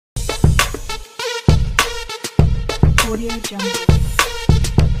Audio Jungle.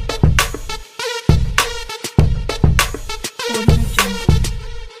 Audio Jungle.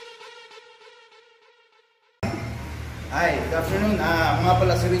 Hi, good afternoon. Mga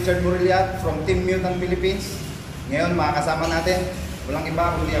pala si Richard Murillat from Team Mutant Philippines. Ngayon makakasama natin, walang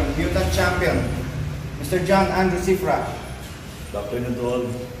iba kundi ang Mutant Champion, Mr. John Andrew CIFRA. Good afternoon to all.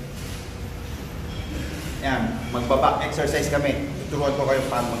 Yan, magbaback exercise kami. Tuturuan ko kayo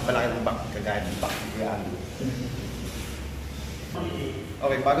paano magpalaki ng back, kagaya ng back.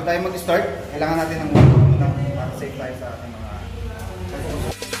 Okay, bago tayo mag-start, kailangan natin ng muna para safe tayo sa ating mga...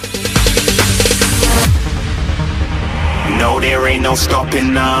 No, there ain't no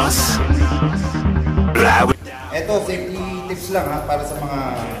stopping us. Ito, safety tips lang ha, para sa mga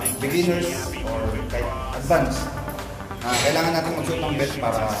beginners or kahit advanced. Kailangan natin magsuot ng belt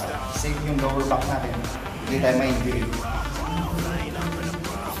para safe yung lower back natin. Hindi tayo ma-injury.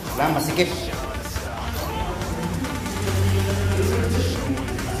 Wala, masikip.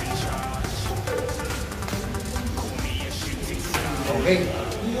 Okay.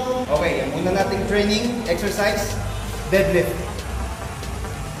 Okay, ang una nating training exercise, deadlift.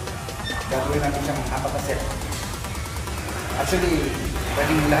 Gagawin natin siyang 4 na set. Actually,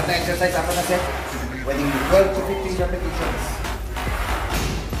 pwedeng lahat ng exercise 4 na set. Pwedeng 12 to 15 repetitions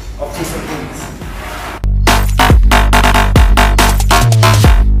of scissor gains.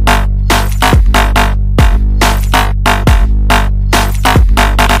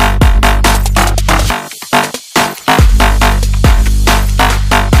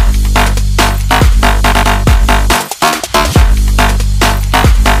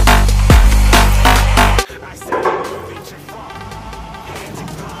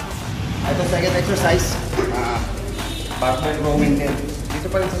 Ito second exercise, barbell rowing din.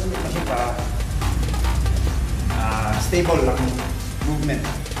 Dito pa rin sa Smith machine pa, stable lang movement.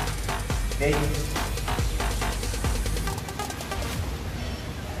 Okay?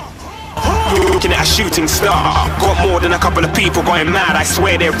 Looking at a shooting star. Got more than a couple of people going mad. I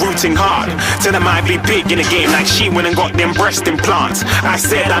swear they're rooting hard. Said I might be big in the game like she went and got them breast implants. I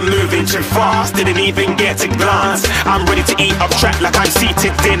said I'm moving too fast, didn't even get to glance. I'm ready to eat up track like I'm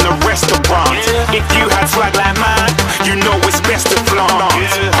seated in a restaurant. If you had swag like mine, you know it's best to flaunt.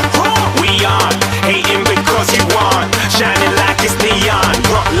 We aren't hating because you aren't shining like it's neon,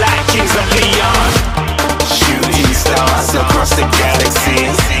 rock like kings of Leon. Shooting stars across the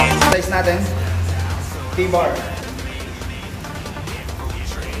galaxy. Exercise natin, T-bar.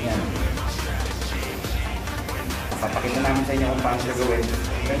 Yan. Papakita namin sa inyo kung paano siya gawin.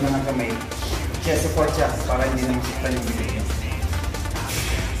 Pero mga kamay, chest support siya para hindi na masaktan yung bibig niya.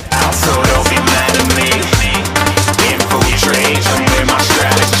 So don't be mad at me. Infiltrate, I'm with my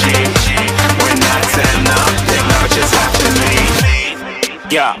strategy. When I turn up, they never just have to leave.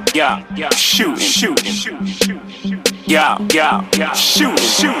 Yeah, shoot, yeah, shoot, yeah,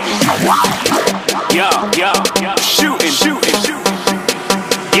 shooting,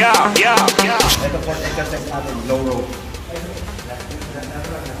 yeah. Ito for exercise natin, low row.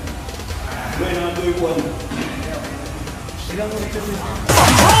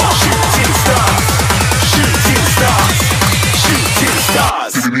 Shooting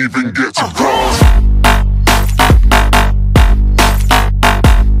stars. Didn't even get to cross.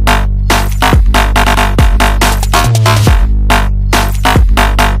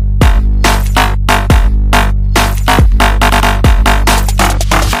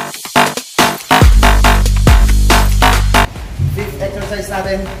 Exercise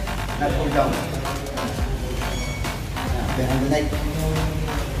natin, not pull down. Behind the neck.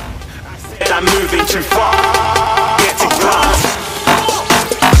 I'm moving too far. Get to glance.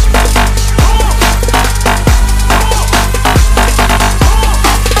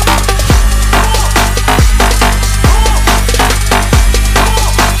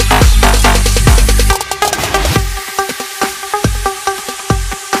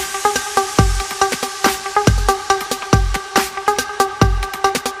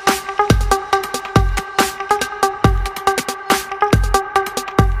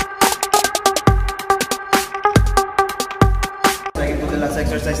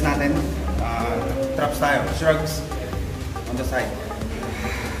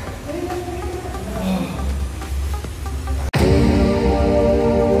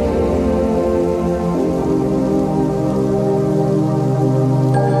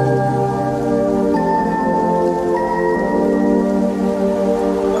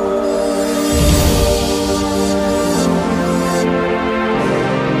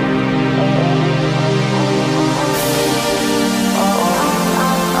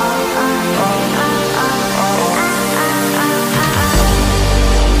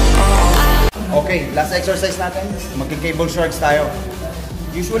 Okay, last exercise natin, magki-cable shrugs tayo.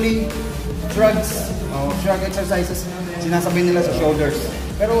 Usually, shrug exercises, sinasabay nila sa shoulders.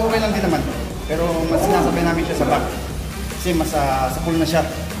 Pero okay lang din naman. Pero mas sinasabay namin siya sa back. Kasi mas sa pull na siya.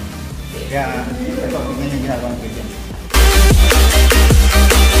 Kaya, ito, tignan yung ginagawa ko dyan.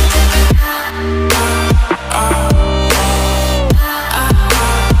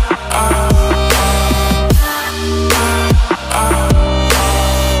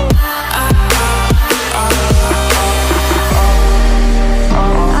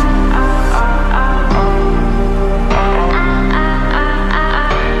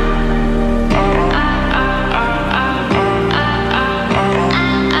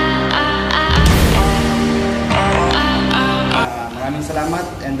 Salamat,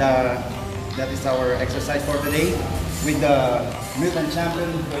 and that is our exercise for today with the Mutant champion,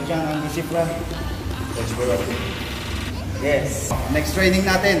 ang CIFRA. Yes. Next training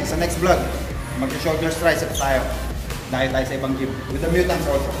natin sa next vlog, mag-shoulders triceps tayo dahil tayo sa ibang gym with the Mutants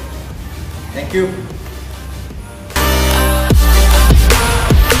also. Thank you.